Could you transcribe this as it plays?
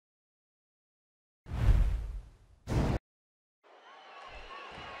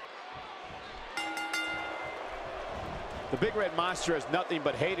The big red monster has nothing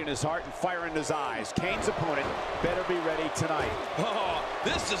but hate in his heart and fire in his eyes. Kane's opponent better be ready tonight. Oh,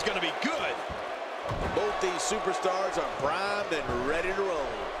 this is going to be good. Both these superstars are primed and ready to roll.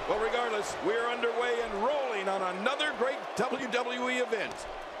 Well, regardless, we're underway and rolling on another great WWE event.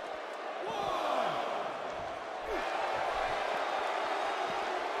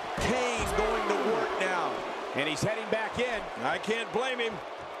 Kane's going to work now. And he's heading back in. I can't blame him.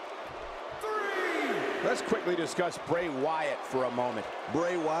 Let's quickly discuss Bray Wyatt for a moment.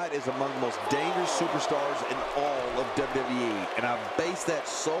 Bray Wyatt is among the most dangerous superstars in all of WWE, and I base that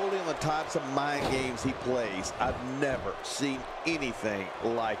solely on the types of mind games he plays. I've never seen anything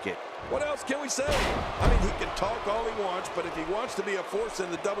like it. What else can we say? I mean, he can talk all he wants, but if he wants to be a force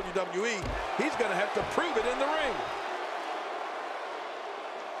in the WWE, he's going to have to prove it in the ring.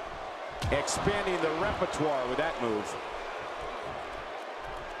 Expanding the repertoire with that move.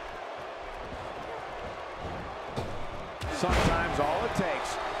 Sometimes all it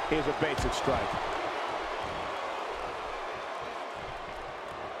takes is a basic strike.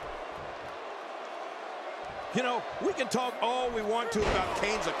 You know, we can talk all we want to about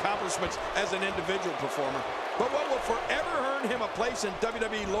Kane's accomplishments as an individual performer, but what will forever earn him a place in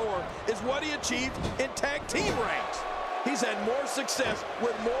WWE lore is what he achieved in tag team ranks. He's had more success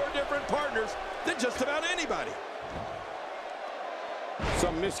with more different partners than just about anybody.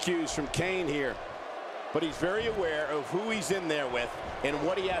 Some miscues from Kane here, but he's very aware of who he's in there with and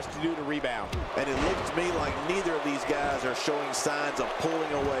what he has to do to rebound. And it looks to me like neither of these guys are showing signs of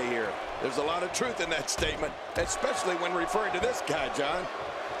pulling away here. There's a lot of truth in that statement, especially when referring to this guy, John.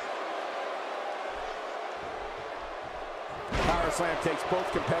 Power slam takes both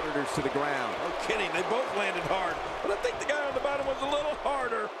competitors to the ground. No kidding, they both landed hard, but I think the guy on the bottom was a little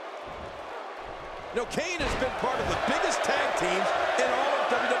harder. You know, Kane has been part of the biggest tag teams in all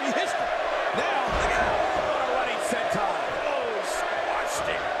of WWE history. Now, look at What a running senton. oh, squashed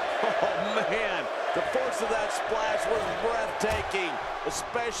him. Oh, man. The force of that splash was breathtaking,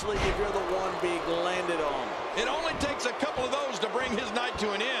 especially if you're the one being landed on. It only takes a couple of those to bring his night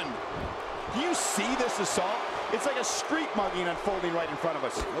to an end. Do you see this assault? It's like a street mugging unfolding right in front of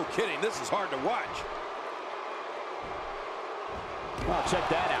us. No kidding, this is hard to watch. Oh, check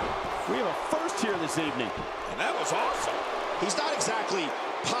that out. We have a first here this evening. And that was awesome. He's not exactly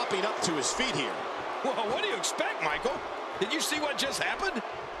popping up to his feet here. Well, what do you expect, Michael? Did you see what just happened?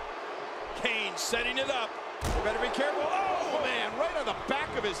 Kane setting it up. You better be careful. Oh, man, right on the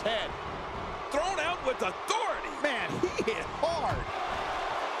back of his head. Thrown out with authority. Man, he hit hard.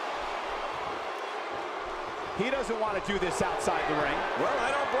 He doesn't want to do this outside the ring. Well,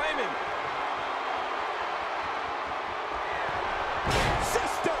 I don't blame him.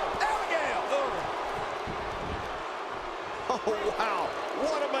 Sister Abigail! Oh, wow.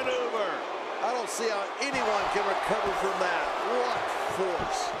 What a maneuver. I don't see how anyone can recover from that. What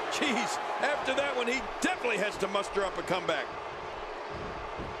force. Jeez, after that one, he definitely has to muster up a comeback.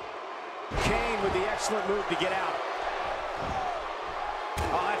 Kane with the excellent move to get out.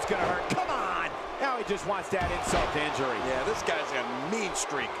 Oh, that's going to hurt. Come on! Now he just wants that insult to injury. Yeah, this guy's got a mean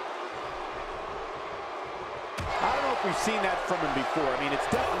streak. I don't know if we've seen that from him before. I mean, it's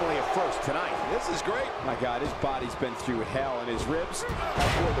definitely a first tonight. This is great. My God, his body's been through hell, and his ribs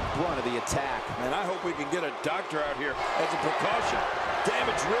have bore the brunt of the attack. Man, I hope we can get a doctor out here as a precaution.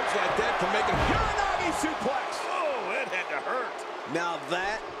 Damaged ribs like that can make him... Uranagi suplex! Oh, that had to hurt. Now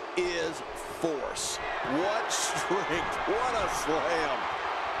that is force. What strength. What a slam.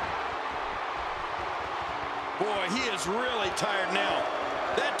 Boy, he is really tired now.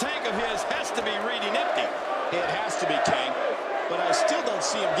 That tank of his has to be reading empty. It has to be, Kane, but I still don't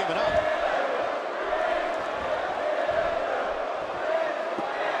see him giving up.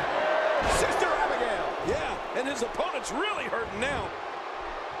 Sister Abigail! Yeah, and his opponent's really hurting now.